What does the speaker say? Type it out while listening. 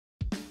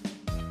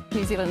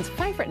New Zealand's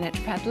favourite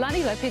naturopath,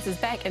 Lani Lopez, is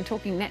back and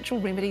talking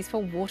natural remedies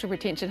for water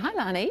retention. Hi,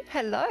 Lani.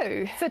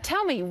 Hello. So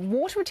tell me,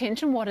 water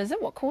retention, what is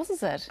it? What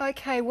causes it?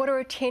 Okay, water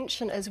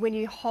retention is when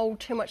you hold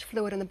too much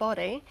fluid in the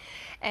body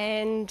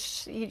and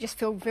you just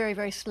feel very,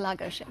 very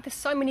sluggish. There's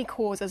so many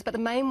causes, but the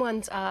main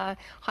ones are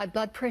high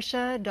blood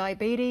pressure,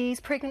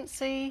 diabetes,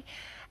 pregnancy,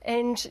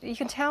 and you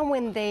can tell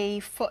when the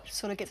foot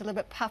sort of gets a little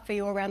bit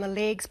puffy or around the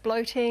legs,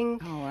 bloating.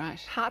 Oh, right.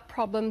 Heart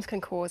problems can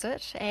cause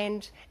it,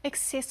 and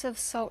excessive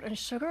salt and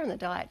sugar in the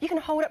diet. You can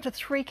hold up to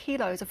 3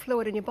 kilos of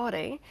fluid in your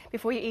body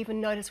before you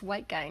even notice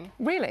weight gain.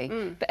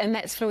 Really? And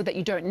that's fluid that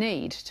you don't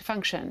need to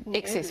function,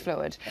 excess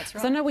fluid. That's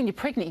right. So I know when you're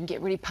pregnant you can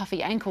get really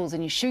puffy ankles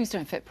and your shoes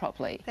don't fit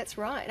properly. That's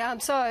right.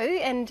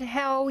 And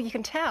how you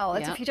can tell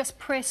is if you just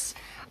press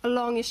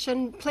along your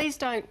shin. Please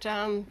don't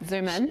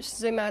Zoom in.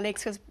 Zoom our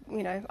legs, because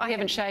I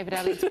haven't shaved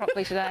our legs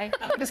properly today.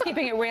 Just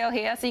keeping it real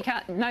here, so you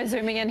can't, no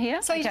zooming in here.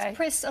 So you just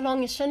press along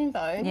your shin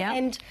bone,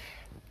 and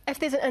if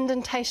there's an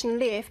indentation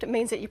left, it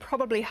means that you're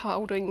probably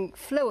holding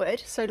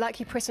fluid. So like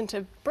you press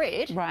into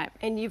bread,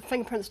 and your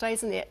fingerprint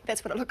stays in there.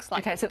 That's what it looks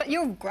like. Okay, but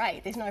you're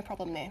great. There's no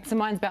problem there. So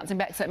mine's bouncing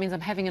back, so it means I'm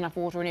having enough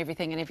water and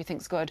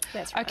everything's good.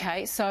 That's right.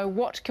 Okay, so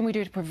what can we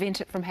do to prevent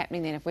it from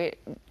happening then? If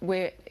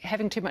we're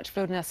having too much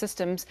fluid in our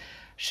systems,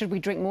 should we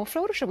drink more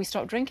fluid or should we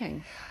stop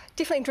drinking?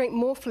 Definitely drink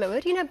more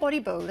fluid. You know,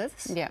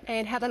 bodybuilders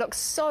and how they look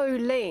so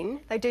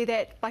lean, they do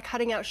that by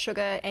cutting out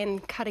sugar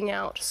and cutting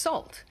out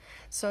salt.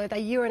 So they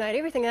urinate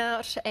everything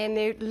out and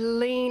they're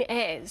lean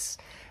as,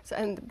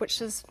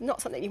 which is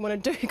not something you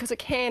want to do because it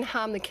can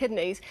harm the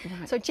kidneys.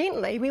 Right. So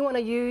gently, we want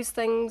to use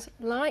things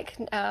like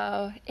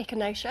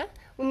echinacea.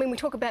 When we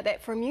talk about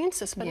that for immune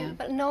system,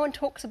 but no one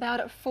talks about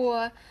it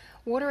for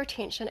water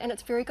retention, and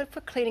it's very good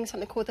for cleaning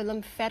something called the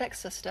lymphatic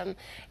system.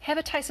 Have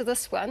a taste of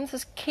this one. This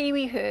is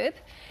kiwi herb.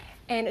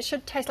 And it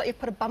should taste like you've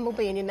put a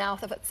bumblebee in your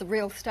mouth if it's the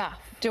real stuff.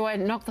 Do I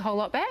knock the whole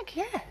lot back?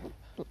 Yeah.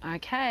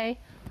 Okay.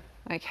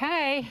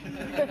 Okay.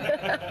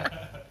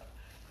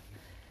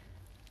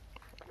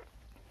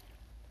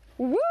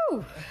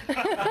 Woo!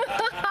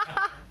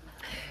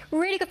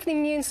 Really good for the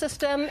immune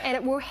system, and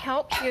it will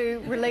help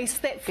you release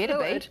that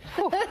fluid.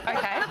 Ooh,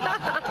 okay.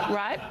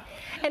 Right.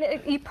 And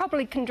you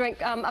probably can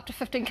drink up to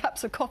 15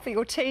 cups of coffee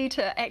or tea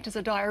to act as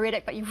a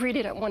diuretic, but you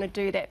really don't want to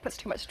do that. It puts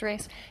too much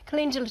stress.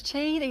 Calendula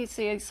tea, these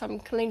are some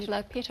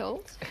calendula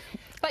petals.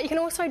 But you can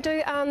also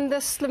do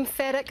this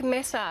lymphatic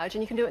massage,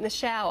 and you can do it in the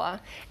shower.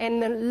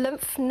 And the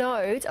lymph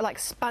nodes are like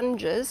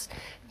sponges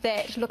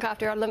that look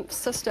after our lymph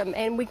system,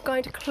 and we're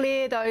going to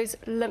clear those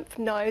lymph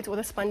nodes or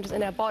the sponges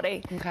in our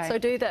body. Okay. So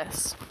do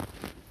this.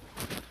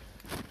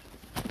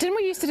 Didn't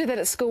we used to do that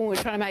at school when we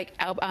were trying to make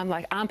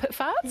like armpit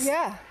farts?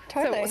 Yeah,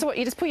 totally. So what,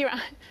 you just put your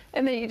arm,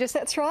 and then you just...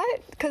 That's right,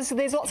 because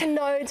there's lots of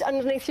nodes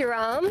underneath your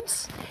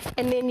arms,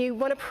 and then you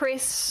want to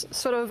press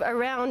sort of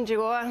around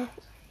your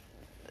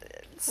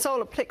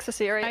solar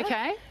plexus area.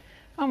 Okay.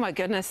 Oh my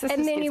goodness, this and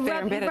just then gets you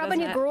better and better, rub on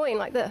your groin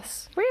like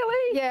this.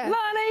 Really? Yeah.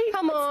 Lani?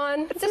 Come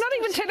on. It's not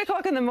even 10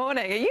 o'clock in the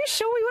morning. Are you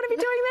sure we want to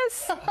be doing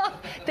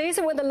this? These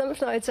are where the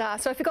lymph nodes are.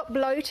 So if you've got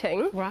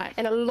bloating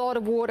and a lot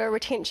of water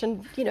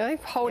retention,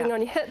 holding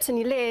on your hips and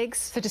your legs.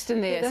 So just in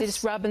there, so you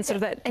just rub in sort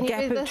of that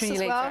gap between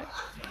your legs. Well.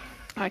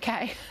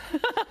 Okay.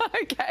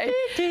 Okay.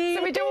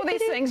 So we do all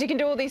these things. You can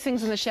do all these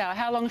things in the shower.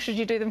 How long should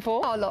you do them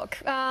for? Oh, look,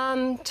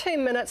 2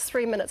 minutes,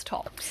 3 minutes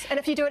tops. And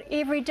if you do it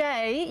every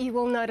day, you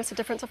will notice a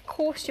difference. Of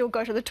course, you'll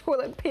go to the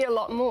toilet and pee a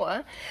lot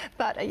more,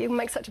 but you'll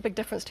make such a big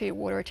difference to your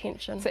water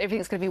retention. So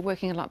everything's going to be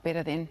working a lot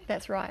better then.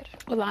 That's right.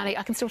 Well, Lani,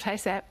 I can still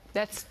taste that.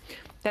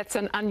 That's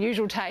an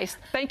unusual taste.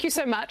 Thank you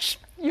so much.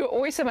 You're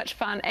always so much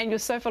fun, and you're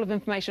so full of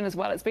information as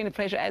well. It's been a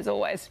pleasure as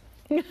always.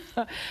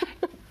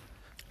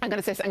 I'm going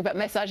to say something about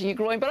massaging your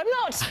groin, but I'm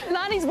not.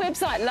 Lani's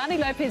website,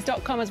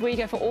 lanilopez.com, is where you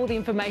go for all the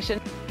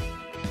information.